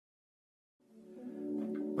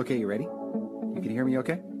Okay, you ready? You can hear me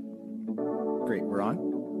okay? Great, we're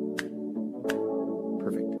on?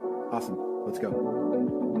 Perfect. Awesome. Let's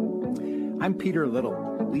go. I'm Peter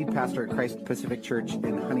Little, lead pastor at Christ Pacific Church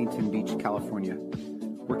in Huntington Beach, California.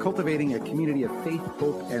 We're cultivating a community of faith,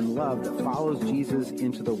 hope, and love that follows Jesus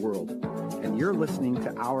into the world. And you're listening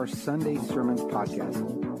to our Sunday Sermons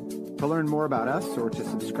podcast. To learn more about us or to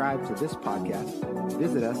subscribe to this podcast,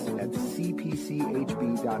 visit us at cpchb.org.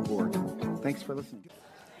 Thanks for listening.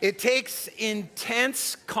 It takes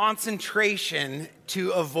intense concentration to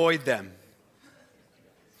avoid them.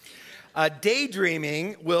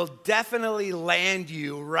 Daydreaming will definitely land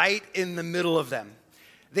you right in the middle of them.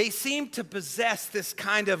 They seem to possess this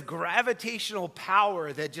kind of gravitational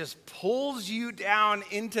power that just pulls you down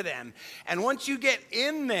into them. And once you get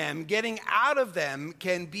in them, getting out of them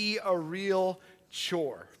can be a real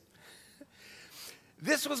chore.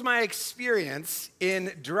 This was my experience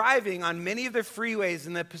in driving on many of the freeways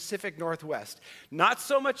in the Pacific Northwest. Not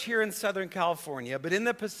so much here in Southern California, but in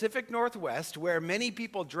the Pacific Northwest, where many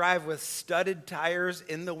people drive with studded tires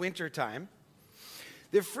in the wintertime.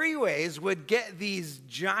 The freeways would get these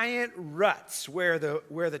giant ruts where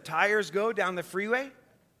the tires go down the freeway.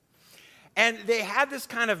 And they had this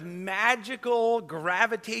kind of magical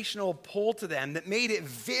gravitational pull to them that made it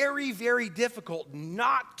very, very difficult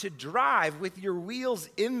not to drive with your wheels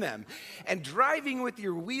in them. And driving with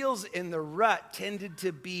your wheels in the rut tended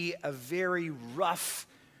to be a very rough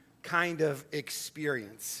kind of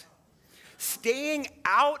experience. Staying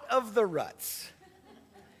out of the ruts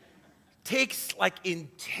takes like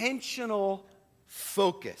intentional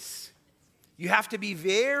focus. You have to be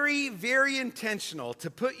very, very intentional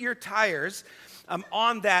to put your tires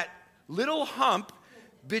on that little hump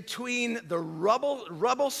between the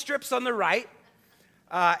rubble strips on the right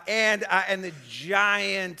and the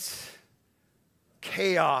giant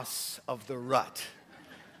chaos of the rut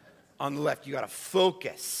on the left. You got to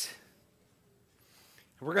focus.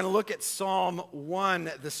 We're going to look at Psalm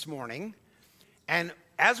 1 this morning, and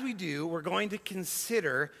as we do, we're going to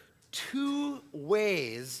consider two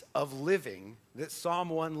ways of living that Psalm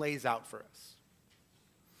 1 lays out for us.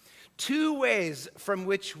 Two ways from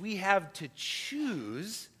which we have to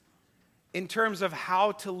choose in terms of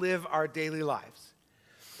how to live our daily lives.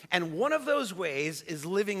 And one of those ways is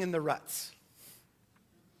living in the ruts.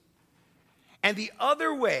 And the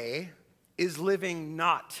other way is living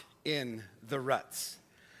not in the ruts.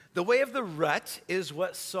 The way of the rut is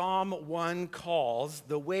what Psalm 1 calls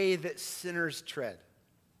the way that sinners tread.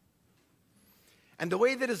 And the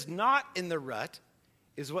way that is not in the rut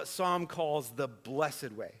is what Psalm calls the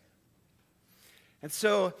blessed way. And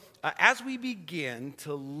so, as we begin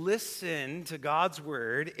to listen to God's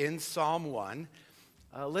word in Psalm 1,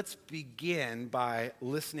 let's begin by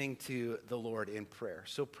listening to the Lord in prayer.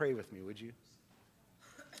 So pray with me, would you?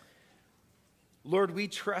 Lord, we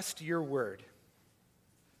trust your word.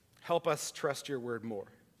 Help us trust your word more.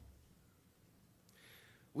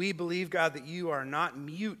 We believe, God, that you are not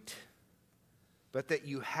mute, but that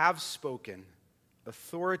you have spoken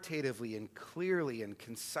authoritatively and clearly and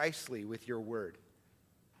concisely with your word.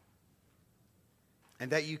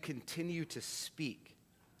 And that you continue to speak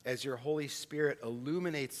as your Holy Spirit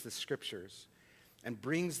illuminates the scriptures and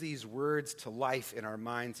brings these words to life in our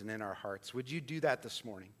minds and in our hearts. Would you do that this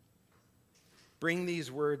morning? Bring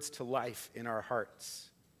these words to life in our hearts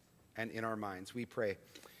and in our minds. We pray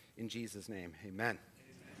in Jesus' name. Amen.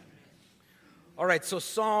 All right, so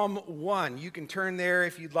Psalm 1, you can turn there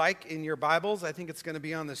if you'd like in your Bibles. I think it's going to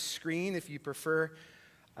be on the screen if you prefer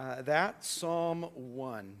that. Psalm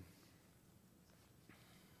 1.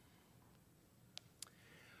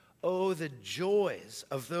 Oh, the joys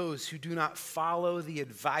of those who do not follow the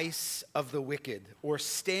advice of the wicked, or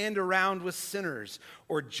stand around with sinners,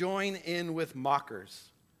 or join in with mockers.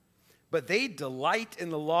 But they delight in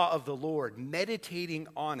the law of the Lord, meditating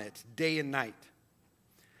on it day and night.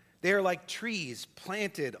 They are like trees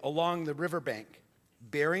planted along the riverbank,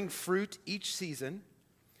 bearing fruit each season.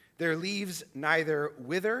 Their leaves neither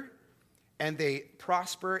wither, and they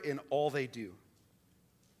prosper in all they do.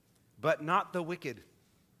 But not the wicked.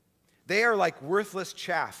 They are like worthless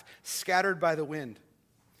chaff scattered by the wind.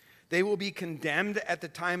 They will be condemned at the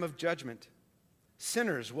time of judgment.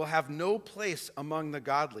 Sinners will have no place among the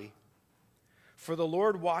godly. For the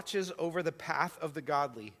Lord watches over the path of the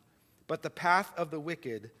godly, but the path of the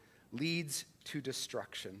wicked leads to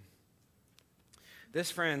destruction. This,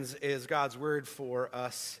 friends, is God's word for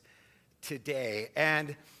us today.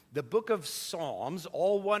 And the book of Psalms,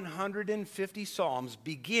 all 150 Psalms,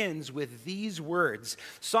 begins with these words.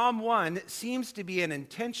 Psalm 1 seems to be an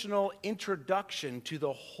intentional introduction to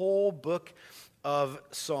the whole book of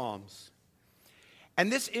Psalms.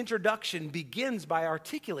 And this introduction begins by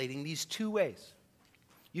articulating these two ways.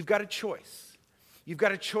 You've got a choice. You've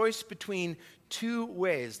got a choice between two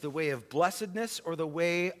ways, the way of blessedness or the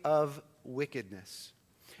way of wickedness.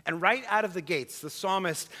 And right out of the gates, the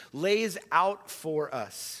psalmist lays out for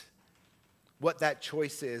us what that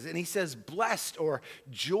choice is. And he says, blessed or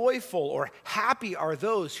joyful or happy are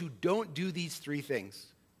those who don't do these three things.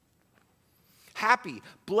 Happy,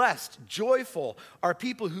 blessed, joyful are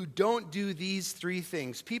people who don't do these three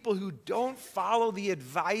things. People who don't follow the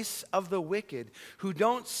advice of the wicked, who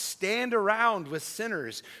don't stand around with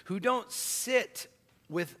sinners, who don't sit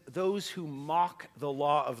with those who mock the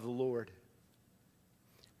law of the Lord.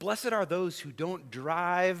 Blessed are those who don't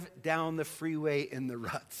drive down the freeway in the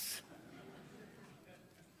ruts.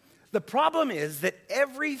 The problem is that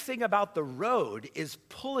everything about the road is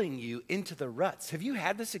pulling you into the ruts. Have you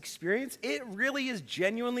had this experience? It really is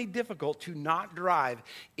genuinely difficult to not drive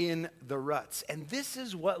in the ruts. And this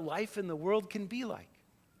is what life in the world can be like.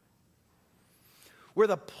 Where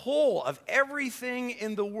the pull of everything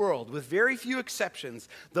in the world, with very few exceptions,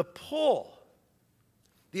 the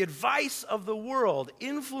advice of the world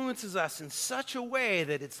influences us in such a way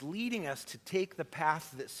that it's leading us to take the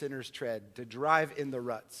path that sinners tread, to drive in the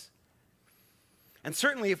ruts. And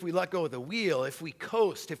certainly if we let go of the wheel, if we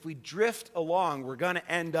coast, if we drift along, we're going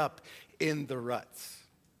to end up in the ruts.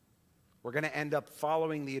 We're going to end up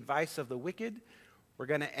following the advice of the wicked. We're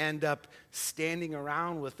going to end up standing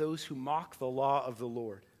around with those who mock the law of the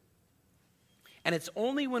Lord. And it's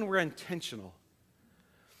only when we're intentional,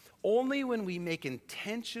 only when we make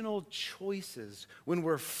intentional choices, when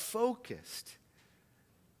we're focused,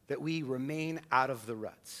 that we remain out of the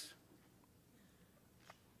ruts.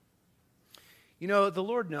 You know, the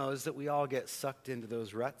Lord knows that we all get sucked into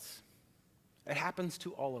those ruts. It happens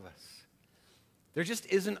to all of us. There just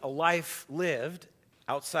isn't a life lived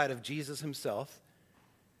outside of Jesus himself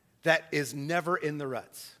that is never in the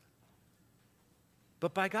ruts.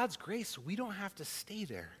 But by God's grace, we don't have to stay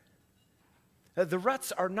there. The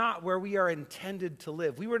ruts are not where we are intended to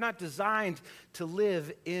live. We were not designed to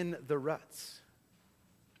live in the ruts.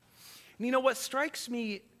 And you know what strikes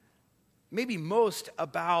me maybe most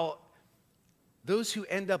about those who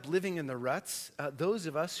end up living in the ruts, those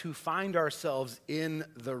of us who find ourselves in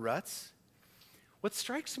the ruts, what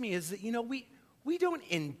strikes me is that, we don't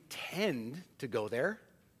intend to go there,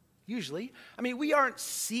 usually. I mean, we aren't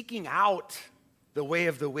seeking out the way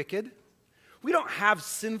of the wicked. We don't have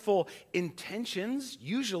sinful intentions,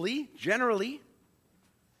 usually, generally.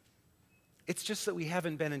 It's just that we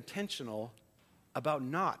haven't been intentional about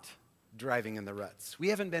not driving in the ruts. We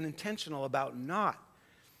haven't been intentional about not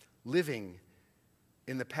living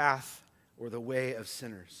in the path or the way of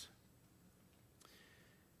sinners.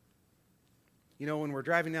 You know, when we're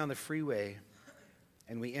driving down the freeway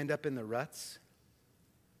and we end up in the ruts,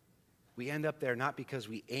 we end up there not because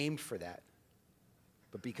we aimed for that,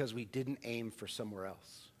 but because we didn't aim for somewhere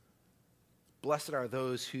else. Blessed are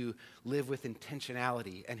those who live with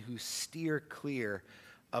intentionality and who steer clear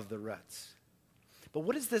of the ruts. But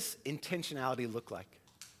what does this intentionality look like?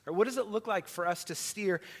 Or what does it look like for us to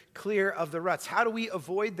steer clear of the ruts? How do we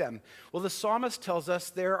avoid them? Well, the psalmist tells us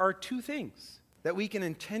there are two things that we can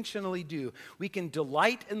intentionally do. We can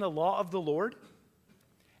delight in the law of the Lord,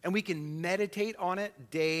 and we can meditate on it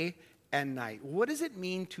day and night. What does it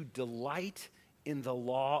mean to delight in the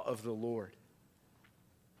law of the Lord?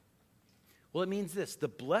 Well, it means this: the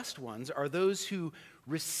blessed ones are those who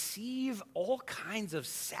receive all kinds of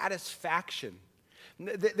satisfaction.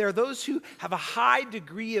 They're those who have a high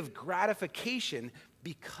degree of gratification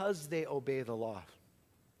because they obey the law.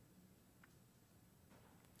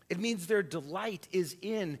 It means their delight is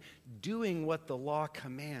in doing what the law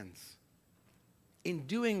commands, in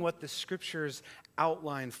doing what the scriptures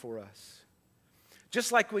outline for us.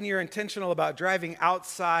 Just like when you're intentional about driving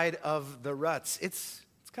outside of the ruts, it's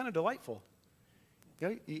kind of delightful.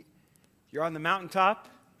 You're on the mountaintop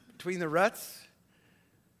between the ruts.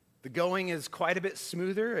 The going is quite a bit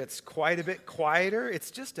smoother. It's quite a bit quieter.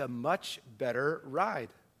 It's just a much better ride.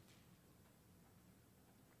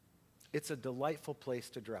 It's a delightful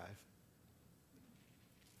place to drive.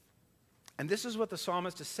 And this is what the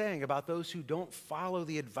psalmist is saying about those who don't follow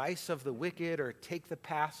the advice of the wicked or take the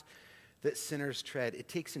path that sinners tread. It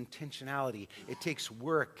takes intentionality. It takes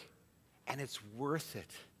work. And it's worth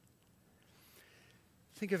it.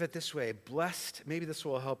 Think of it this way. Blessed, maybe this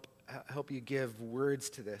will help you give words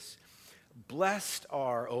to this. Blessed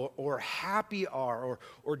are, or happy are,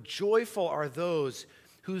 or joyful are those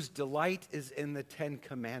whose delight is in the Ten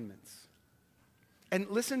Commandments. And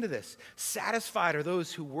listen to this. Satisfied are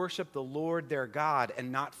those who worship the Lord their God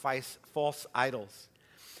and not false idols.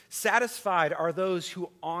 Satisfied are those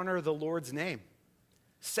who honor the Lord's name.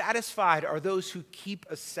 Satisfied are those who keep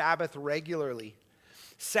a Sabbath regularly.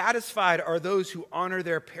 Satisfied are those who honor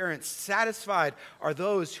their parents. Satisfied are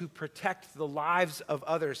those who protect the lives of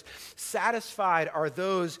others. Satisfied are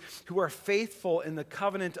those who are faithful in the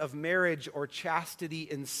covenant of marriage or chastity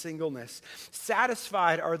in singleness.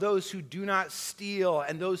 Satisfied are those who do not steal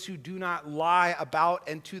and those who do not lie about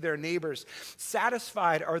and to their neighbors.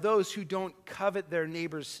 Satisfied are those who don't covet their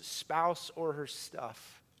neighbor's spouse or her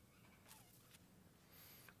stuff.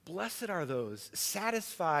 Blessed are those,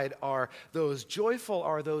 satisfied are those, joyful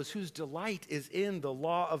are those whose delight is in the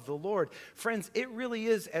law of the Lord. Friends, it really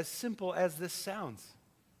is as simple as this sounds.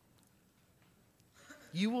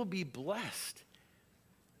 You will be blessed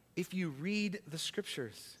if you read the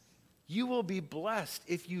scriptures. You will be blessed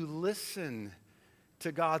if you listen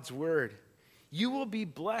to God's word. You will be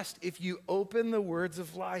blessed if you open the words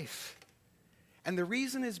of life. And the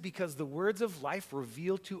reason is because the words of life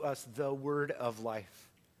reveal to us the word of life,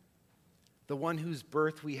 the one whose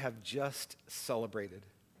birth we have just celebrated.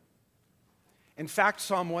 In fact,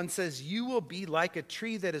 Psalm 1 says, "You will be like a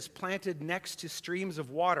tree that is planted next to streams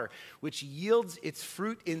of water, which yields its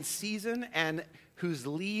fruit in season and whose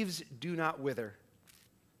leaves do not wither."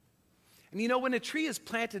 And you know, when a tree is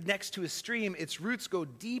planted next to a stream, its roots go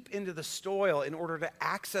deep into the soil in order to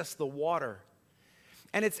access the water.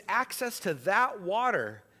 And it's access to that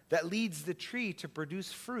water that leads the tree to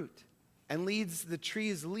produce fruit and leads the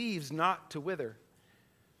tree's leaves not to wither.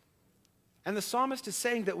 And the psalmist is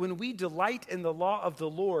saying that when we delight in the law of the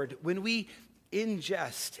Lord, when we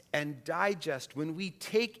ingest and digest, when we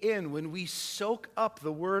take in, when we soak up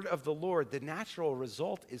the word of the Lord, the natural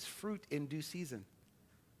result is fruit in due season.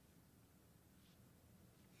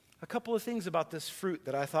 A couple of things about this fruit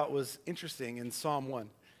that I thought was interesting in Psalm 1.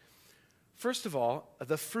 First of all,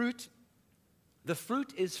 the fruit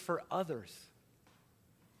is for others.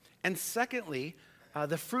 And secondly,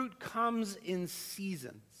 the fruit comes in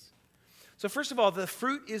seasons. So first of all, the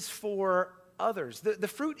fruit is for others. The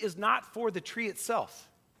fruit is not for the tree itself.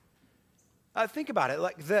 Think about it.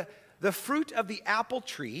 Like the fruit of the apple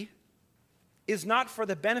tree is not for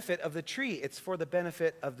the benefit of the tree. It's for the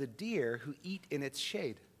benefit of the deer who eat in its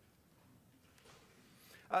shade.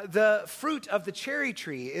 The fruit of the cherry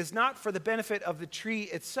tree is not for the benefit of the tree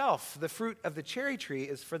itself. The fruit of the cherry tree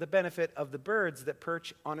is for the benefit of the birds that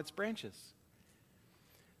perch on its branches.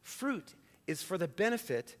 Fruit is for the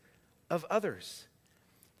benefit of others.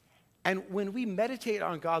 And when we meditate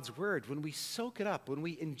on God's word, when we soak it up, when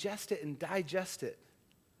we ingest it and digest it,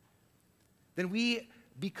 then we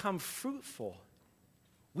become fruitful.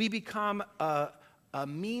 We become a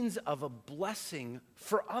means of a blessing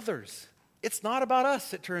for others. It's not about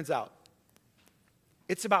us, it turns out.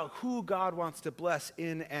 It's about who God wants to bless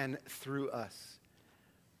in and through us.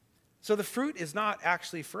 So the fruit is not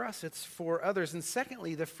actually for us, it's for others. And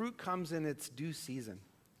secondly, the fruit comes in its due season.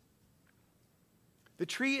 The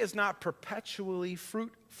tree is not perpetually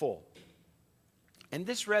fruitful. And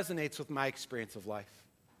this resonates with my experience of life.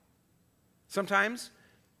 Sometimes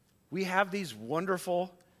we have these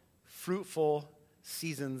wonderful, fruitful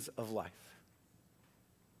seasons of life.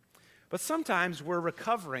 But sometimes we're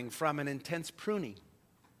recovering from an intense pruning.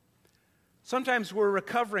 Sometimes we're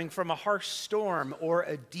recovering from a harsh storm or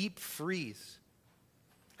a deep freeze.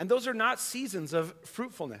 And those are not seasons of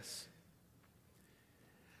fruitfulness.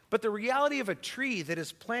 But the reality of a tree that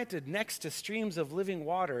is planted next to streams of living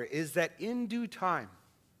water is that in due time,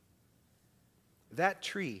 that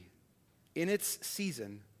tree, in its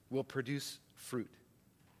season, will produce fruit.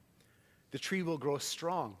 The tree will grow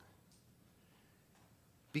strong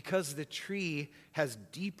because the tree has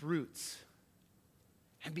deep roots.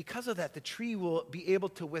 And because of that, the tree will be able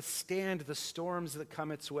to withstand the storms that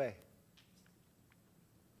come its way.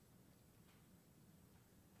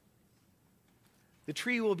 The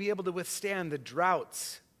tree will be able to withstand the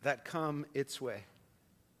droughts that come its way.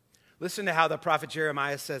 Listen to how the prophet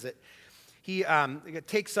Jeremiah says it. He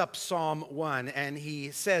takes up Psalm 1 and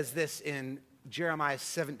he says this in Jeremiah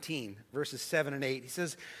 17, verses 7 and 8. He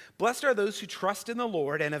says, "Blessed are those who trust in the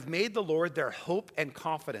Lord and have made the Lord their hope and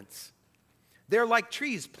confidence. They're like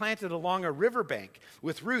trees planted along a riverbank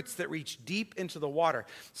with roots that reach deep into the water.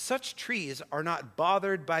 Such trees are not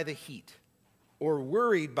bothered by the heat or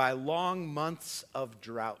worried by long months of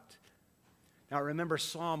drought." Now remember,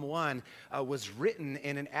 Psalm 1 was written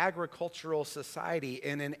in an agricultural society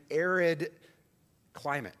in an arid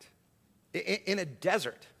climate, in a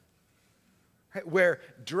desert, right, where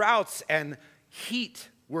droughts and heat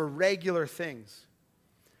were regular things.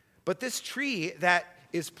 But this tree that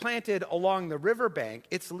is planted along the riverbank,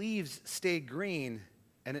 its leaves stay green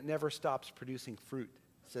and it never stops producing fruit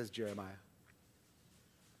says Jeremiah.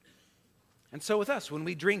 And so with us, when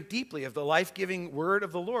we drink deeply of the life-giving word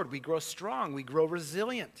of the Lord, we grow strong, we grow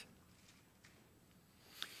resilient.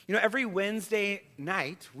 You know, every Wednesday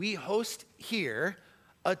night, we host here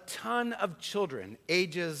a ton of children,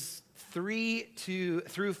 ages 3 through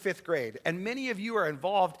 5th grade. And many of you are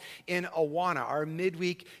involved in Awana, our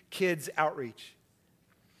midweek kids outreach.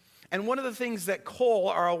 And one of the things that Cole,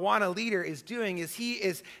 our Awana leader, is doing is he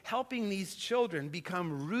is helping these children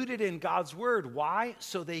become rooted in God's word. Why?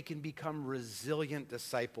 So they can become resilient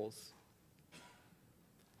disciples.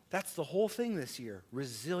 That's the whole thing this year,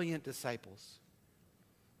 resilient disciples.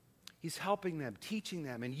 He's helping them, teaching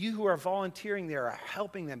them. And you who are volunteering there are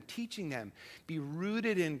helping them, teaching them. Be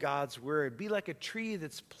rooted in God's word. Be like a tree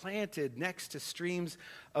that's planted next to streams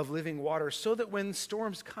of living water so that when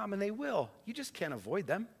storms come, and they will, you just can't avoid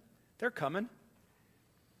them. They're coming.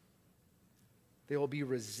 They will be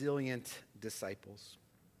resilient disciples.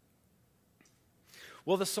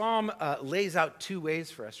 Well, the psalm lays out 2 ways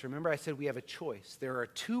for us. Remember, I said we have a choice. There are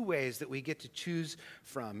 2 ways that we get to choose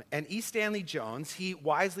from. And E. Stanley Jones, he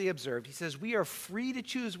wisely observed, he says, we are free to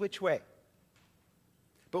choose which way,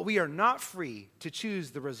 but we are not free to choose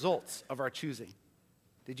the results of our choosing.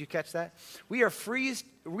 Did you catch that? We are free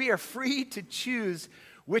to choose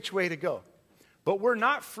which way to go, but we're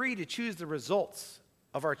not free to choose the results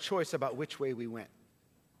of our choice about which way we went.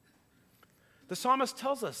 The psalmist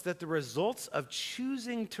tells us that the results of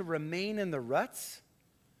choosing to remain in the ruts,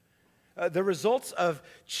 the results of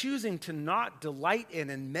choosing to not delight in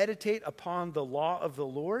and meditate upon the law of the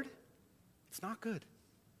Lord, it's not good.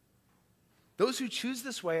 Those who choose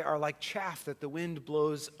this way are like chaff that the wind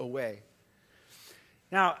blows away.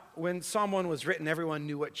 Now, when Psalm 1 was written, everyone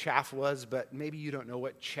knew what chaff was, but maybe you don't know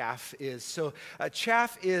what chaff is. So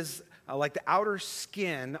chaff is like the outer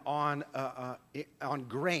skin on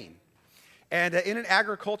grain. And in an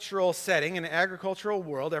agricultural setting, in an agricultural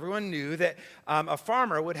world, everyone knew that a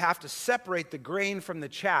farmer would have to separate the grain from the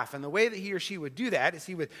chaff. And the way that he or she would do that is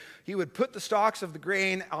he would put the stalks of the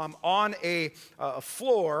grain on a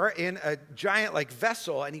floor in a giant like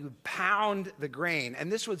vessel, and he would pound the grain.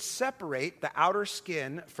 And this would separate the outer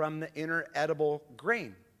skin from the inner edible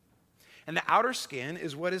grain. And the outer skin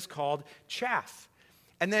is what is called chaff.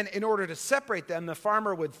 And then in order to separate them, the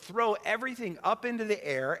farmer would throw everything up into the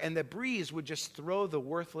air, and the breeze would just blow the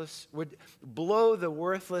worthless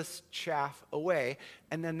chaff away,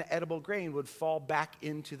 and then the edible grain would fall back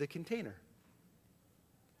into the container.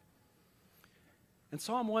 And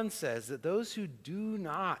Psalm 1 says that those who do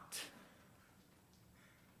not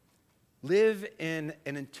live in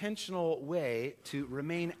an intentional way to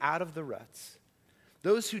remain out of the ruts,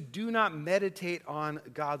 those who do not meditate on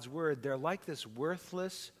God's word, they're like this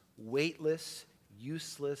worthless, weightless,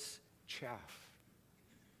 useless chaff.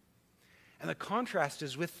 And the contrast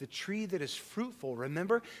is with the tree that is fruitful.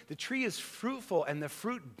 Remember, the tree is fruitful and the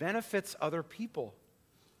fruit benefits other people.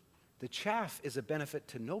 The chaff is a benefit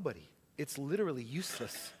to nobody. It's literally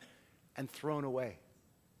useless and thrown away.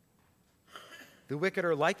 The wicked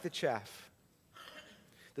are like the chaff.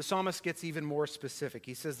 The psalmist gets even more specific.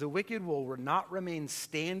 He says, the wicked will not remain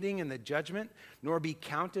standing in the judgment, nor be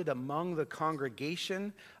counted among the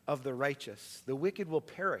congregation of the righteous. The wicked will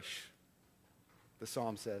perish, the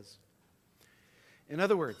psalm says. In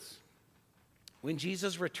other words, when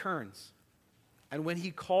Jesus returns and when he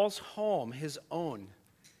calls home his own,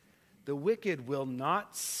 the wicked will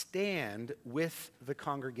not stand with the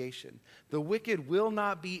congregation. The wicked will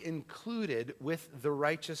not be included with the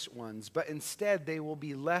righteous ones, but instead they will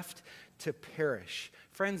be left to perish.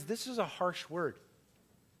 Friends, this is a harsh word.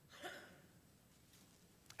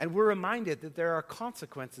 And we're reminded that there are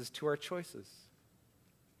consequences to our choices.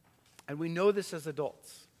 And we know this as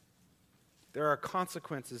adults. There are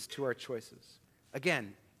consequences to our choices.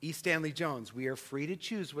 Again, E. Stanley Jones, we are free to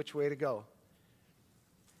choose which way to go.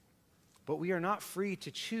 But we are not free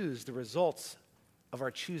to choose the results of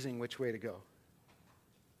our choosing which way to go.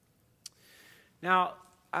 Now,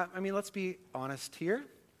 let's be honest here.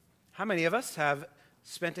 How many of us have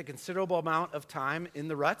spent a considerable amount of time in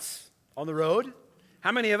the ruts, on the road?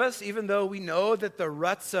 How many of us, even though we know that the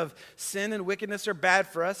ruts of sin and wickedness are bad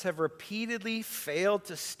for us, have repeatedly failed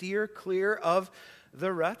to steer clear of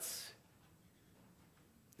the ruts?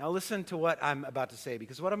 Now listen to what I'm about to say,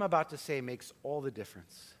 because what I'm about to say makes all the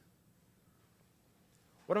difference.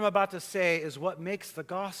 What I'm about to say is what makes the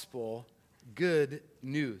gospel good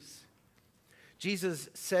news. Jesus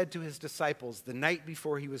said to his disciples the night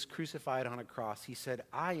before he was crucified on a cross, he said,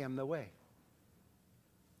 I am the way.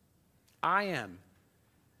 I am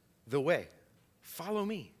the way. Follow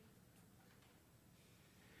me.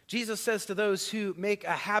 Jesus says to those who make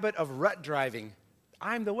a habit of rut driving,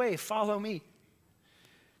 I'm the way, follow me.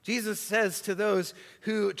 Jesus says to those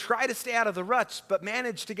who try to stay out of the ruts but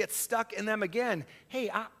manage to get stuck in them again, hey,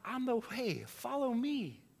 I'm the way, follow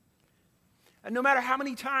me. And no matter how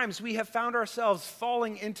many times we have found ourselves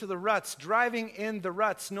falling into the ruts, driving in the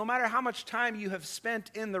ruts, no matter how much time you have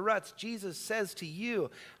spent in the ruts, Jesus says to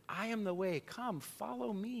you, I am the way, come,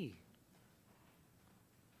 follow me.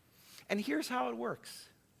 And here's how it works.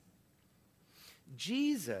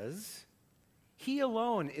 Jesus, he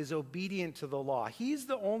alone is obedient to the law. He's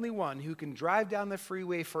the only one who can drive down the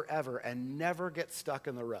freeway forever and never get stuck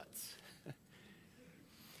in the ruts.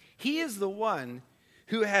 He is the one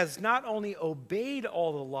who has not only obeyed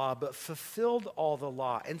all the law, but fulfilled all the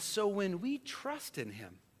law. And so when we trust in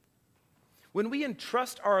him, when we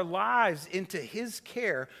entrust our lives into his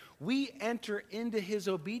care, we enter into his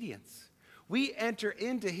obedience. We enter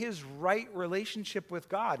into his right relationship with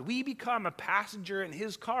God. We become a passenger in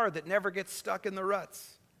his car that never gets stuck in the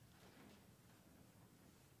ruts.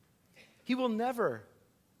 He will never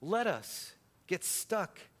let us get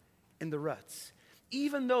stuck in the ruts.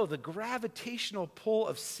 Even though the gravitational pull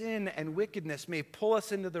of sin and wickedness may pull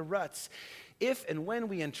us into the ruts, if and when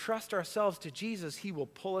we entrust ourselves to Jesus, he will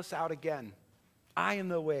pull us out again. I am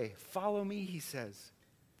the way. Follow me, he says.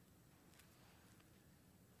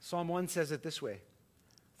 Psalm 1 says it this way,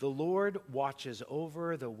 the Lord watches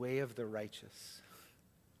over the way of the righteous.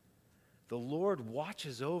 The Lord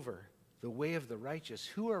watches over the way of the righteous.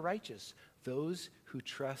 Who are righteous? Those who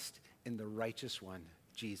trust in the righteous one,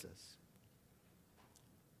 Jesus.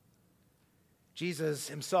 Jesus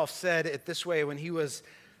himself said it this way when he was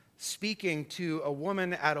speaking to a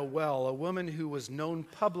woman at a well, a woman who was known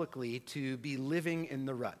publicly to be living in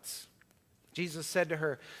the ruts. Jesus said to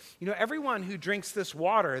her, you know, everyone who drinks this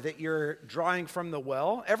water that you're drawing from the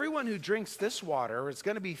well, everyone who drinks this water is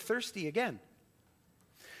going to be thirsty again.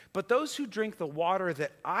 But those who drink the water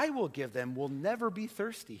that I will give them will never be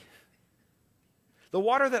thirsty. The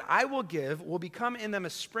water that I will give will become in them a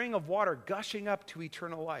spring of water gushing up to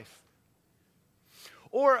eternal life.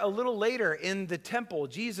 Or a little later in the temple,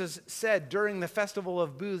 Jesus said during the Festival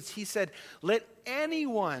of Booths, he said, let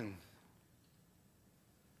anyone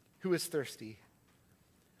who is thirsty,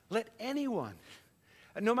 let anyone,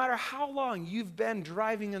 no matter how long you've been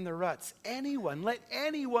driving in the ruts, let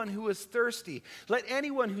anyone who is thirsty, let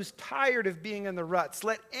anyone who's tired of being in the ruts,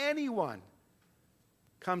 let anyone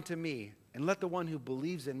come to me, and let the one who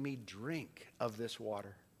believes in me drink of this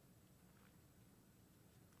water.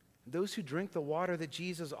 Those who drink the water that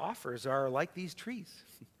Jesus offers are like these trees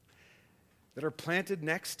that are planted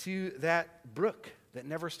next to that brook that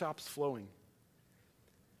never stops flowing.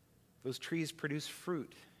 Those trees produce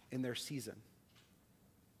fruit in their season,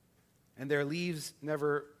 and their leaves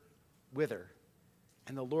never wither,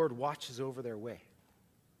 and the Lord watches over their way.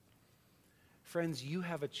 Friends, you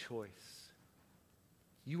have a choice.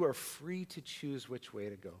 You are free to choose which way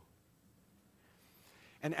to go.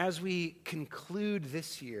 And as we conclude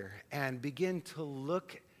this year and begin to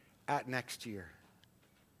look at next year,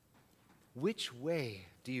 which way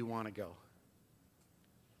do you want to go?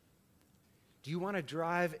 Do you want to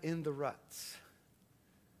drive in the ruts?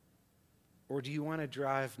 Or do you want to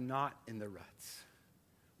drive not in the ruts?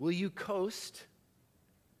 Will you coast?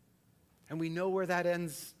 And we know where that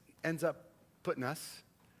ends up putting us.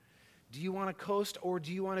 Do you want to coast, or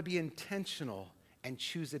do you want to be intentional and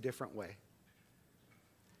choose a different way?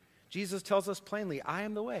 Jesus tells us plainly, I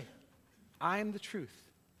am the way. I am the truth.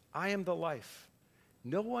 I am the life.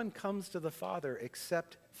 No one comes to the Father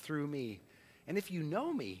except through me. And if you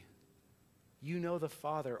know me, you know the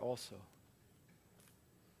Father also.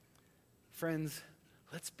 Friends,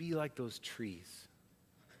 let's be like those trees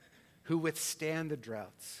who withstand the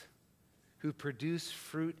droughts, who produce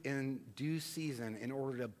fruit in due season in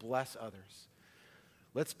order to bless others.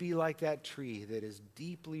 Let's be like that tree that is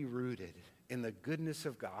deeply rooted in the goodness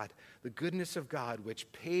of God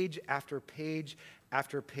which page after page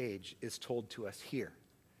after page is told to us here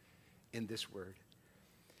in this word.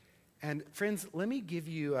 And friends, let me give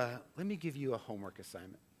you a homework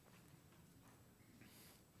assignment.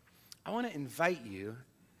 I want to invite you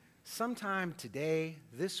sometime today,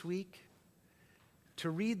 this week, to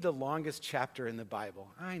read the longest chapter in the Bible.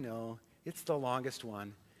 I know, it's the longest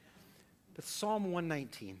one, but Psalm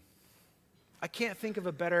 119. I can't think of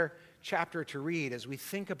a better chapter to read as we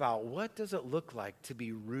think about what does it look like to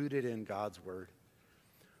be rooted in God's word?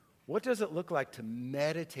 What does it look like to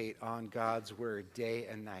meditate on God's word day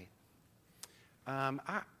and night?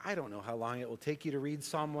 I don't know how long it will take you to read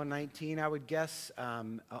Psalm 119. I would guess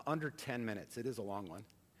under 10 minutes. It is a long one.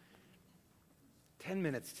 10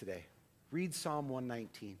 minutes today. Read Psalm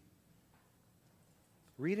 119.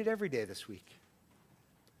 Read it every day this week.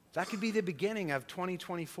 That could be the beginning of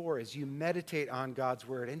 2024 as you meditate on God's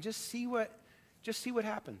word and just see what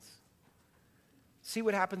happens. See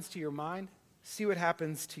what happens to your mind. See what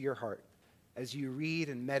happens to your heart as you read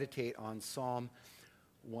and meditate on Psalm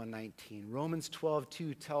 119. Romans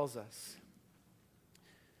 12:2 tells us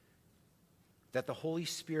that the Holy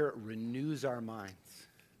Spirit renews our minds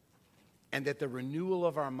and that the renewal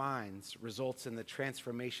of our minds results in the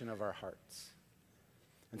transformation of our hearts.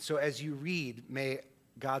 And so as you read, may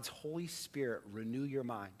God's Holy Spirit renew your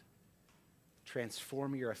mind,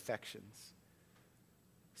 transform your affections,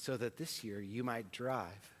 so that this year you might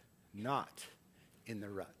drive not in the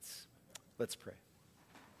ruts. Let's pray.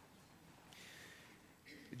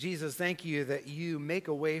 Jesus, thank you that you make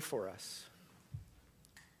a way for us.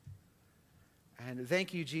 And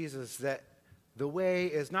thank you, Jesus, that the way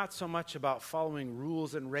is not so much about following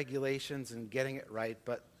rules and regulations and getting it right,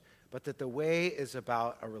 but that the way is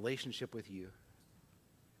about a relationship with you.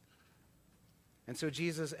 And so,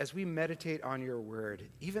 Jesus, as we meditate on your word,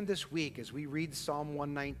 even this week as we read Psalm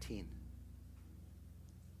 119,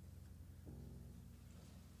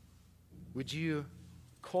 would you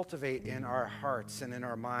cultivate in our hearts and in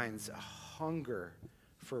our minds a hunger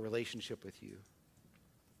for a relationship with you?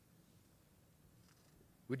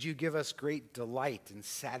 Would you give us great delight and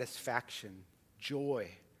satisfaction, joy,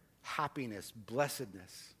 happiness,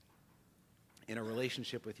 blessedness in a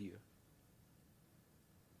relationship with you?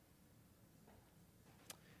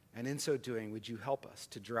 And in so doing, would you help us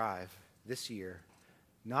to drive this year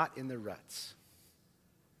not in the ruts,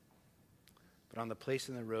 but on the place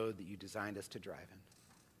in the road that you designed us to drive in?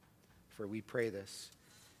 For we pray this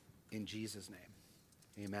in Jesus'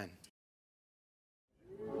 name. Amen.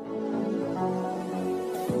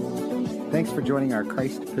 Thanks for joining our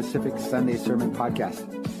Christ Pacific Sunday Sermon Podcast.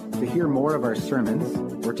 To hear more of our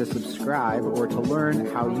sermons, or to subscribe, or to learn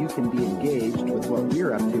how you can be engaged with what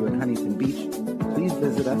we're up to in Huntington Beach, please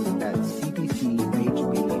visit us at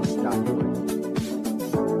cpchb.org.